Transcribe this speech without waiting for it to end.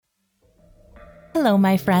Hello,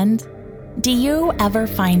 my friend. Do you ever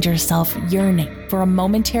find yourself yearning for a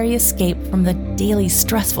momentary escape from the daily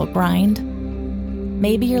stressful grind?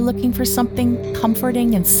 Maybe you're looking for something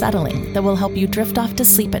comforting and settling that will help you drift off to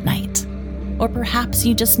sleep at night. Or perhaps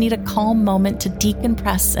you just need a calm moment to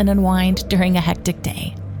decompress and unwind during a hectic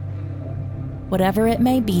day. Whatever it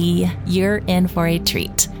may be, you're in for a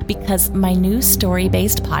treat because my new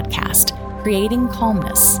story-based podcast, Creating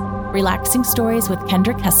Calmness, Relaxing Stories with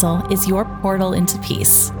Kendra Kessel, is your portal into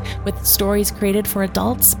peace, with stories created for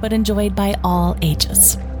adults but enjoyed by all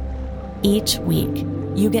ages. Each week,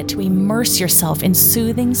 you get to immerse yourself in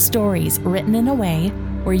soothing stories written in a way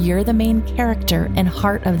where you're the main character and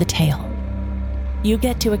heart of the tale. You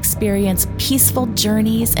get to experience peaceful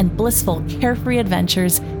journeys and blissful, carefree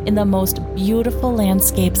adventures in the most beautiful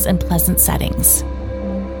landscapes and pleasant settings.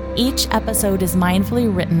 Each episode is mindfully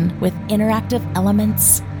written with interactive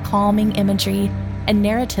elements, calming imagery, and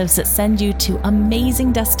narratives that send you to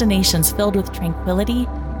amazing destinations filled with tranquility,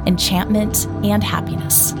 enchantment, and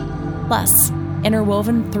happiness. Plus,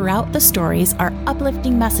 interwoven throughout the stories are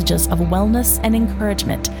uplifting messages of wellness and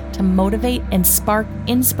encouragement to motivate and spark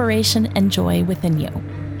inspiration and joy within you.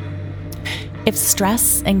 If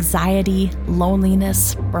stress, anxiety,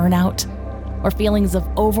 loneliness, burnout, or feelings of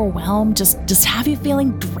overwhelm just have you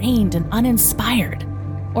feeling drained and uninspired,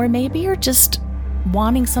 or maybe you're just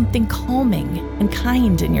wanting something calming and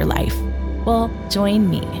kind in your life, well, join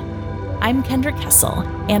me. I'm Kendra Kessel,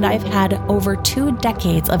 and I've had over 2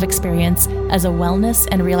 decades of experience as a wellness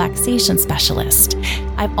and relaxation specialist.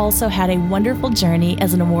 I've also had a wonderful journey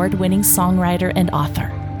as an award-winning songwriter and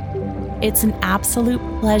author. It's an absolute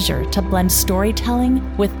pleasure to blend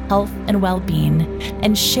storytelling with health and well-being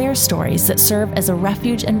and share stories that serve as a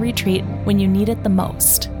refuge and retreat when you need it the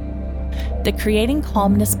most. The Creating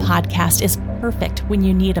Calmness podcast is perfect when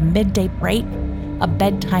you need a midday break, a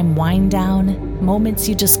bedtime wind down, moments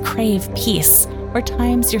you just crave peace, or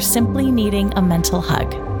times you're simply needing a mental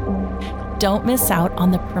hug. Don't miss out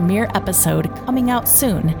on the premiere episode coming out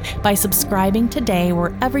soon by subscribing today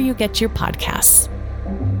wherever you get your podcasts.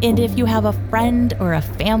 And if you have a friend or a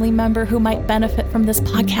family member who might benefit from this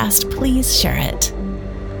podcast, please share it.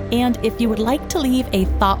 And if you would like to leave a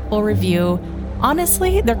thoughtful review,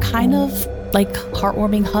 honestly, they're kind of like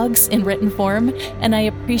heartwarming hugs in written form, and I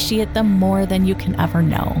appreciate them more than you can ever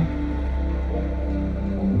know.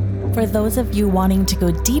 For those of you wanting to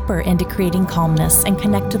go deeper into creating calmness and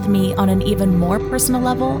connect with me on an even more personal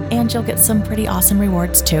level, and you'll get some pretty awesome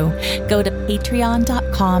rewards too, go to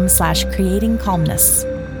patreon.com/creatingcalmness.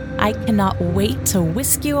 I cannot wait to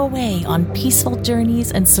whisk you away on peaceful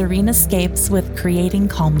journeys and serene escapes with Creating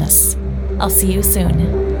Calmness. I'll see you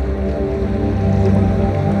soon.